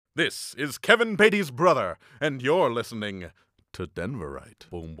This is Kevin Beatty's brother, and you're listening to Denverite.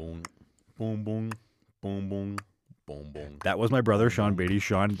 Boom, boom, boom, boom, boom, boom, boom, boom. That was my brother, Sean Beatty.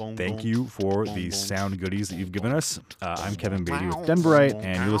 Sean, thank you for the sound goodies that you've given us. I'm Kevin Beatty with Denverite,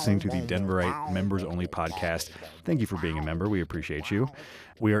 and you're listening to the Denverite Members Only podcast. Thank you for being a member. We appreciate you.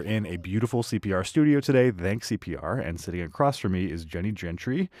 We are in a beautiful CPR studio today. Thanks, CPR. And sitting across from me is Jenny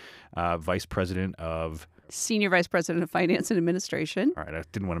Gentry, Vice President of... Senior Vice President of Finance and Administration. All right, I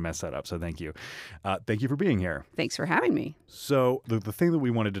didn't want to mess that up, so thank you. Thank you for being here. Thanks for having me. So the thing that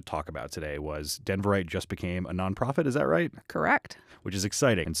we wanted to talk about today was Denverite just became a nonprofit, is that right? Correct. Which is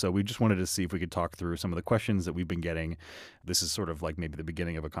exciting. And so we just wanted to see if we could talk through some of the questions that we've been getting. This is sort of like maybe the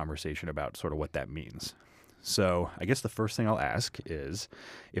beginning of a conversation about sort of what that means. So I guess the first thing I'll ask is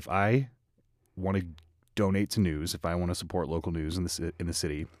if I want to donate to news, if I want to support local news in the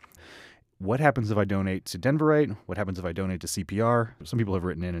city, what happens if I donate to Denverite? What happens if I donate to CPR? Some people have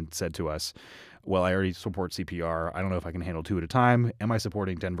written in and said to us, well, I already support CPR. I don't know if I can handle two at a time. Am I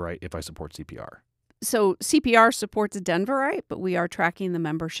supporting Denverite if I support CPR? So CPR supports Denverite, but we are tracking the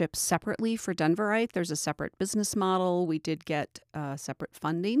membership separately for Denverite. There's a separate business model. We did get separate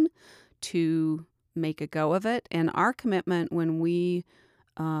funding to make a go of it. And our commitment when we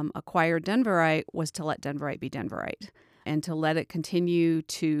acquired Denverite was to let Denverite be Denverite, and to let it continue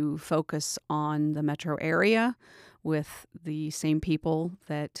to focus on the metro area with the same people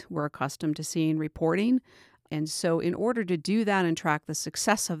that we're accustomed to seeing reporting. And so in order to do that and track the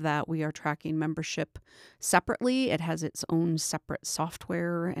success of that, we are tracking membership separately. It has its own separate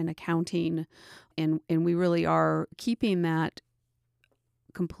software and accounting, and we really are keeping that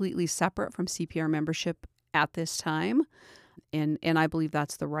completely separate from CPR membership at this time. And I believe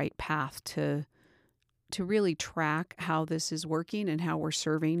that's the right path to really track how this is working and how we're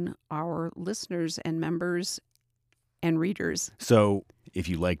serving our listeners and members and readers. So if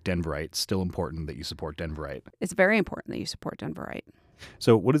you like Denverite, it's still important that you support Denverite. It's very important that you support Denverite.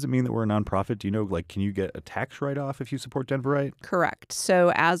 So what does it mean that we're a nonprofit? Do you know, can you get a tax write-off if you support Denverite? Correct.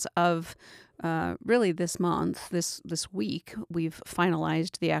 So as of really this month, this week, we've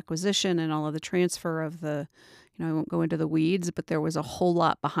finalized the acquisition and all of the transfer of the, I won't go into the weeds, but there was a whole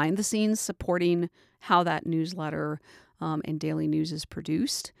lot behind the scenes supporting how that newsletter and daily news is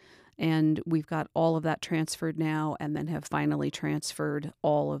produced. And we've got all of that transferred now, and then have finally transferred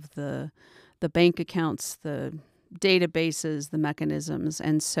all of the bank accounts, the databases, the mechanisms,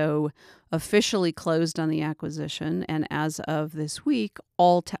 and so officially closed on the acquisition. And as of this week,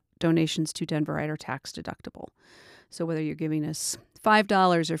 all donations to Denverite are tax deductible. So whether you're giving us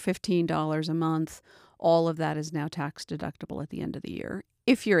 $5 or $15 a month, all of that is now tax deductible at the end of the year,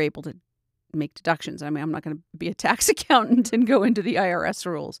 if you're able to make deductions. I mean, I'm not going to be a tax accountant and go into the IRS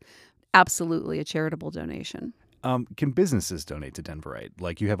rules. Absolutely a charitable donation. Can businesses donate to Denverite?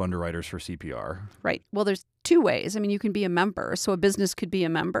 Like you have underwriters for CPR. Right. Well, there's two ways. I mean, you can be a member. So a business could be a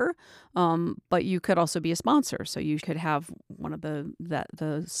member, but you could also be a sponsor. So you could have one of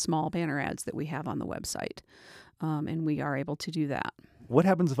the small banner ads that we have on the website, and we are able to do that. What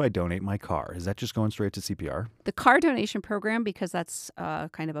happens if I donate my car? Is that just going straight to CPR? The car donation program, because that's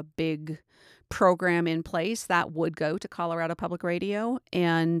kind of a big program in place, that would go to Colorado Public Radio.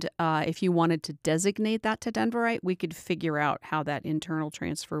 And if you wanted to designate that to Denverite, we could figure out how that internal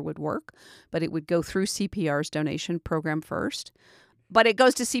transfer would work. But it would go through CPR's donation program first. But it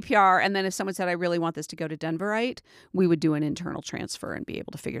goes to CPR, and then if someone said, I really want this to go to Denverite, we would do an internal transfer and be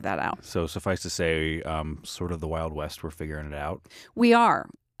able to figure that out. So suffice to say, sort of the Wild West, we're figuring it out. We are.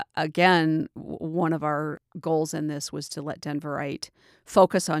 Again, one of our goals in this was to let Denverite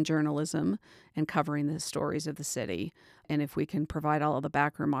focus on journalism and covering the stories of the city. And if we can provide all of the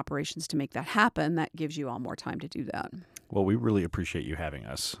backroom operations to make that happen, that gives you all more time to do that. Well, we really appreciate you having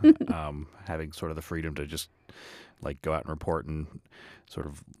us, having sort of the freedom to just go out and report and sort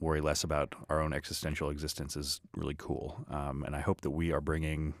of worry less about our own existential existence is really cool. And I hope that we are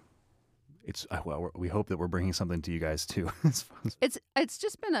bringing... we hope that we're bringing something to you guys too. It's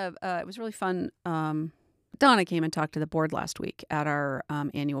just been it was really fun. Donna came and talked to the board last week at our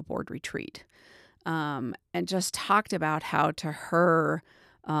annual board retreat, and just talked about how to her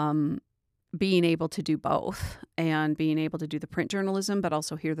being able to do both and being able to do the print journalism, but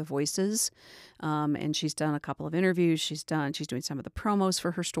also hear the voices. And she's done a couple of interviews. She's doing some of the promos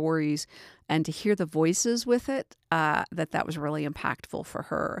for her stories, and to hear the voices with it, that was really impactful for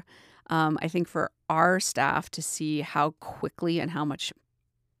her. I think for our staff to see how quickly and how much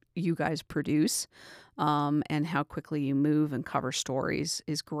you guys produce, and how quickly you move and cover stories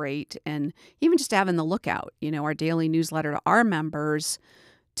is great. And even just having the lookout, our daily newsletter to our members,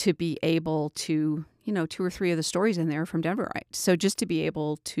 to be able to 2 or 3 of the stories in there from Denverite. So just to be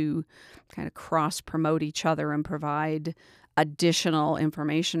able to kind of cross-promote each other and provide additional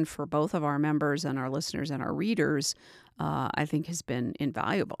information for both of our members and our listeners and our readers, I think has been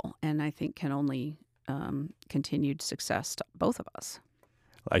invaluable, and I think can only continued success to both of us.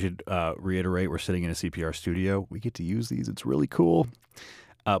 I should reiterate, we're sitting in a CPR studio. We get to use these. It's really cool.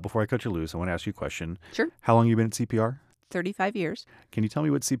 Before I cut you loose, I want to ask you a question. Sure. How long have you been at CPR? 35 years. Can you tell me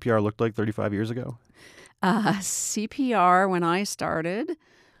what CPR looked like 35 years ago? CPR, when I started,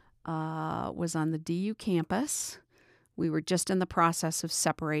 was on the DU campus. We were just in the process of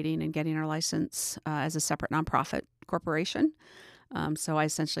separating and getting our license as a separate nonprofit corporation. So I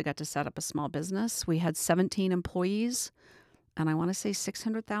essentially got to set up a small business. We had 17 employees, and I want to say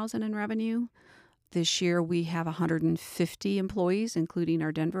 $600,000 in revenue. This year we have 150 employees, including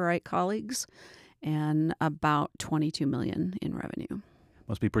our Denverite colleagues, and about $22 million in revenue.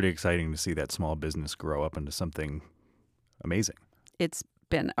 Must be pretty exciting to see that small business grow up into something amazing. It's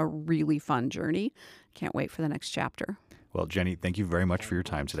been a really fun journey. Can't wait for the next chapter. Well, Jenny, thank you very much for your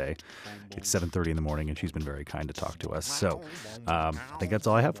time today. It's 7:30 in the morning, and she's been very kind to talk to us. So I think that's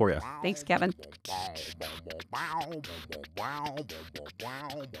all I have for you. Thanks, Kevin.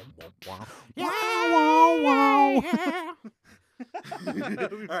 All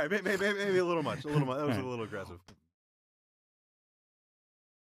right, maybe a little much. That was a little aggressive.